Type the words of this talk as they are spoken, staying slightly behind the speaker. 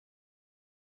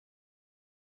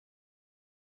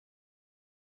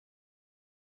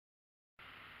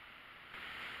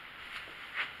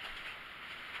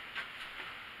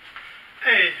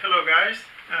Hello guys,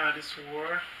 this is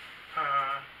Wur.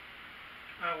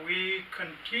 We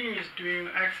continue doing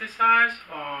exercise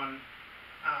on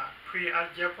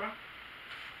pre-algebra.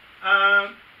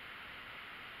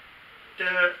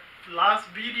 The last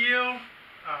video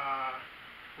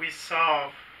we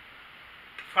solved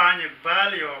to find the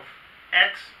value of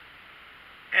x,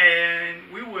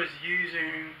 and we was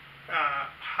using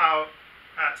how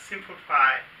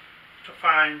simplify to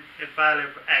find the value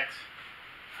of x.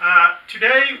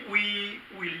 Today we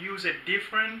will use a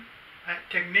different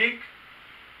technique,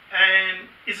 and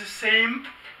it's the same,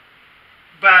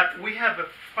 but we have a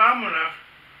formula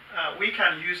we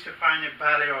can use to find the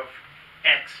value of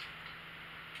x.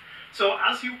 So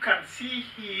as you can see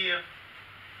here,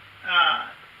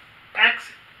 x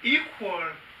equal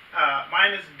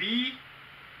minus b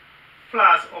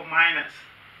plus or minus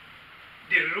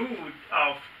the root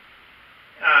of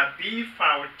b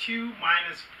power 2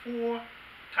 minus 4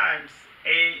 times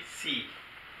AC.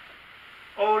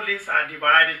 All these are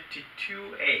divided to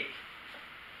 2a.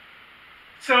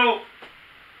 So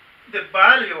the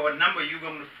value or number you're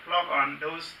going to plug on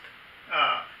those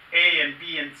a and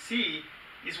b and c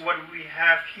is what we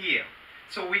have here.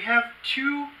 So we have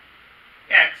 2x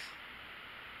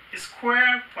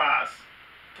squared plus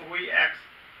 3x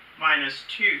minus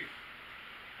 2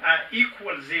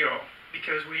 equals 0,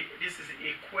 because this is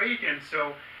equation,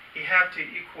 so it have to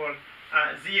equal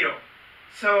 0.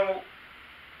 So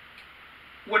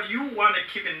what you want to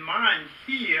keep in mind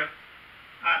here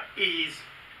is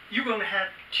you're going to have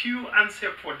two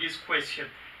answers for this question.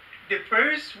 The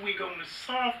first, we're going to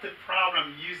solve the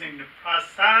problem using the plus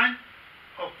sign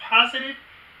or positive,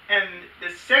 and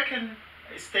the second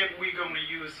step we're going to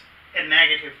use a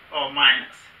negative or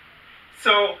minus.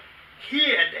 So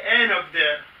here at the end of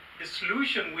the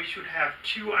solution, we should have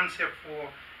two answers for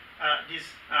this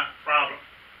problem.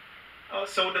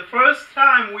 So the first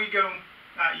time we're going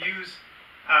to use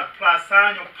plus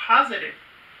sign or positive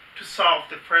to solve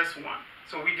the first one.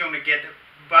 So we're going to get the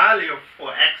value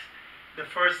for x the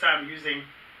first time using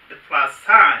the plus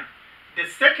sign. The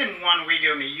second one we're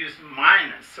going to use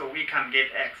minus, so we can get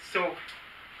x. So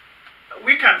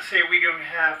we can say we're going to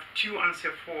have two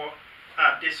answers for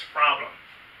this problem.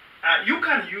 You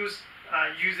can use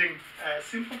using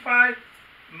simplified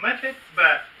method,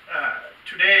 but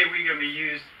today we're going to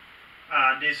use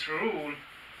this rule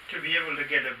to be able to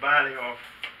get the value of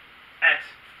x.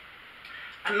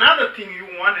 Another thing you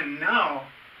want to know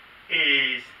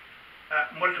is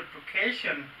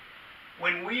multiplication.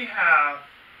 When we have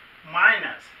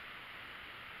minus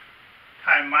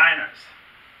times minus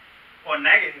or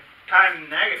negative times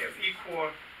negative equal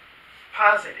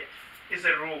positive is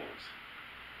the rules.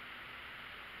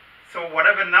 So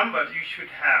whatever numbers you should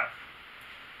have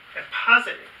a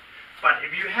positive, but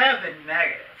if you have a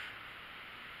negative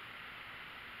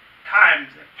times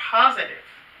a positive,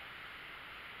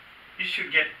 you should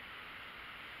get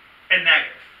a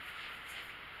negative.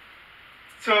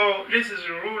 So this is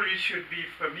a rule you should be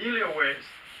familiar with.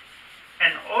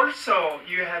 And also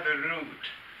you have a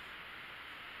root,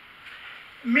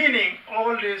 meaning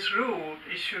all this root,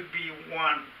 it should be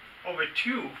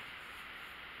 1/2.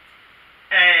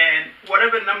 And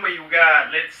whatever number you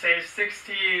got, let's say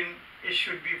 16, it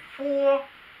should be 4.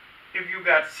 If you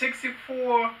got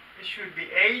 64, it should be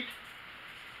 8.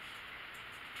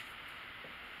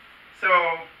 So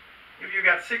if you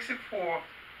got 64,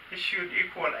 it should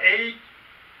equal 8.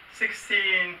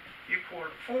 16 equal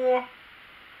 4.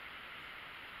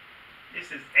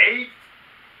 This is 8.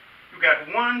 You got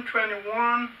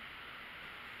 121.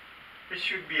 It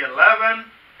should be 11,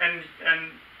 and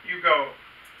you go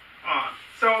on.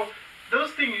 So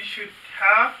those things you should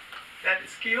have, that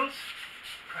skills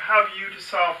to help you to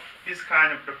solve this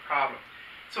kind of the problem.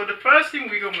 So the first thing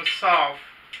we're going to solve,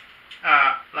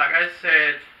 like I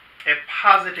said, a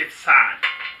positive sign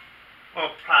or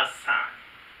plus sign.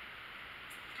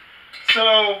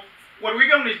 So what we're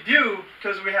going to do,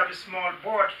 because we have a small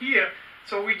board here,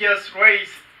 so we just raise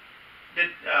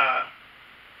the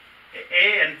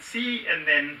A and C, and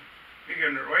then we're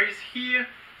going to raise here,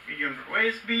 we're going to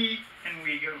raise B, and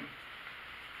we're going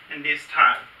in this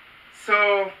time.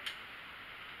 So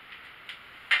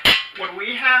what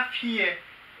we have here,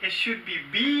 it should be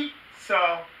B,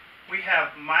 so we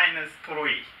have minus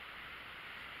 3.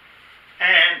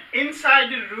 And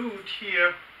inside the root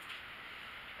here,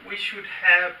 we should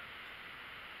have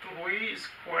 3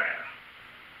 squared.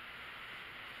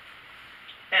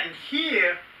 And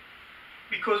here,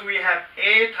 because we have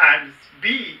A times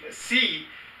B, C,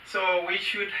 so we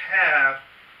should have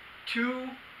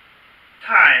 2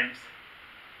 times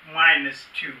minus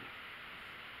 2.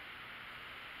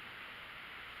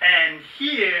 And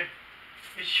here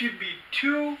it should be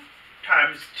 2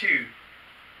 times 2.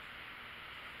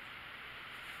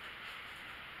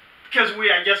 Because we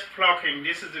are just plucking.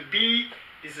 This is a B,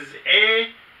 this is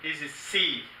A, this is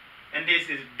C, and this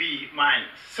is B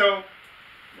minus. So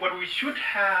what we should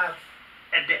have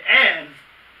at the end,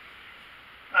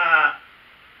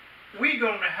 we're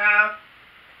going to have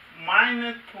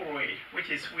minus 3, which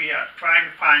is we are trying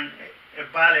to find a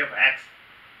value of x.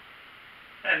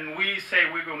 And we say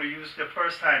we're going to use the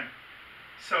first time.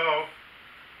 So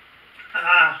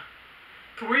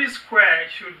 3 squared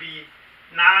should be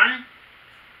 9.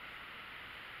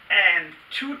 And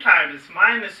 2 times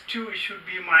minus 2 should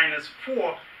be minus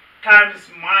 4 times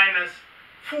minus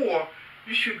 4.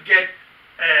 You should get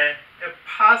a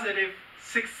positive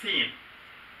 16.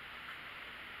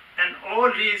 And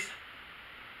all these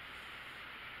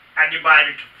are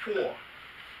divided to 4.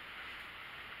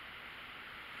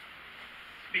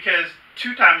 Because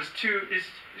 2 times 2 is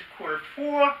equal to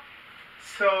 4.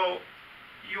 So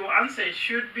your answer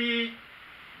should be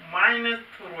minus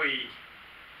 3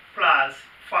 plus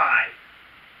 5.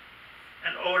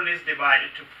 And all this divided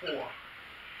to 4.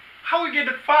 How we get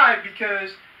the 5?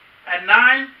 Because at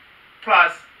 9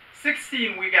 plus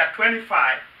 16 we got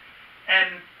 25.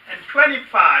 And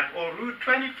 25 or root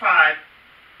 25,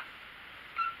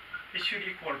 it should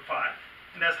equal 5.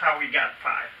 And that's how we got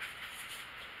 5.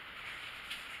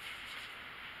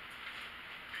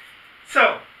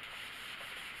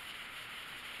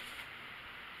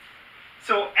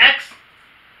 So x,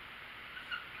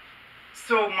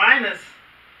 so minus,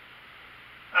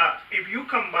 if you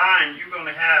combine, you're going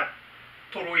to have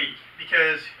 3,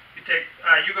 because you take,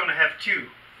 you're going to have 2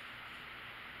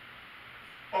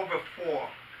 over 4.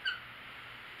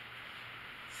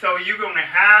 So you're going to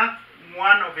have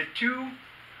 1 over 2,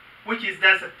 which is,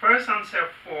 that's the first answer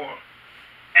for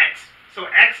x. So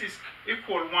x is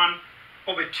equal 1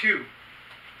 over 2.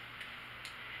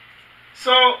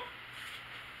 So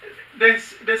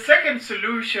the second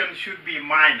solution should be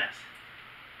minus.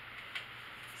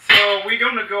 So we're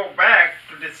going to go back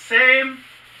to the same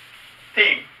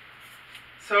thing.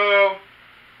 So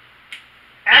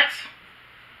x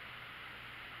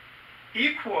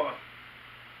equal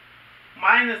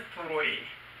minus 3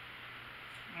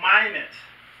 minus,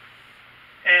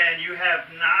 and you have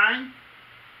 9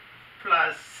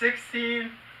 plus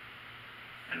 16,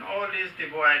 and all this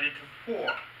divided to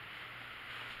 4.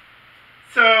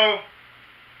 So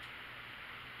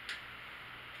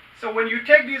when you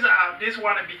take these out, this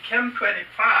one it became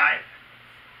 25,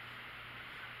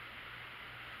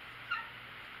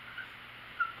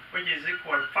 which is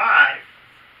equal to 5.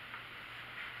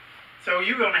 So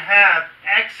you're going to have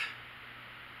x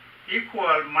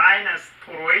equal minus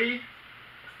 3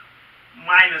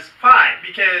 minus 5,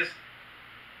 because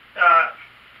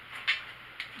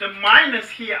the minus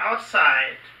here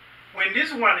outside, when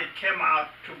this one it came out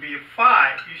to be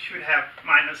 5, you should have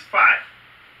minus 5.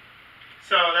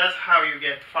 So that's how you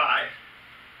get 5,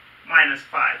 minus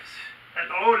 5.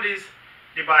 And all this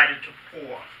divided to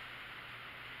 4.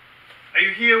 Are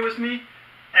you here with me?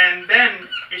 And then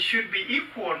it should be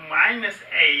equal minus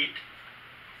 8.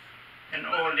 And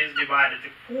all this divided to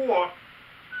 4.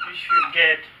 You should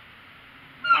get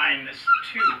minus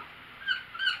 2.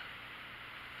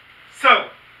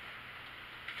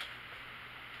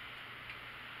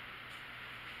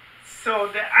 So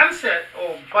the answer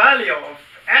or value of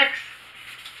x,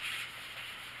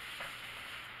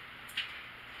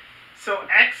 so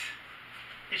x,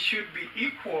 it should be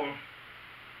equal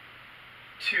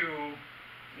to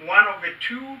 1 over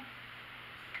 2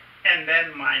 and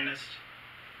then minus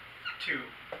 2.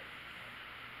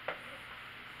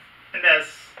 And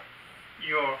that's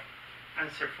your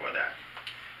answer for that.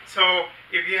 So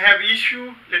if you have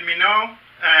issue, let me know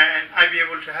and I'll be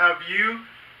able to help you.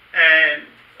 And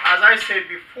as I said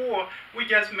before, we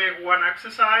just make one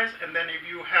exercise, and then if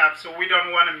you have, so we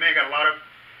don't want to make a lot of,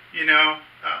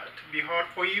 to be hard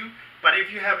for you. But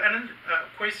if you have any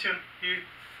question, you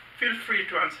feel free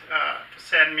to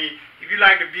send me. If you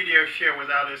like the video, share with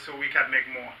others so we can make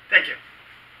more. Thank you.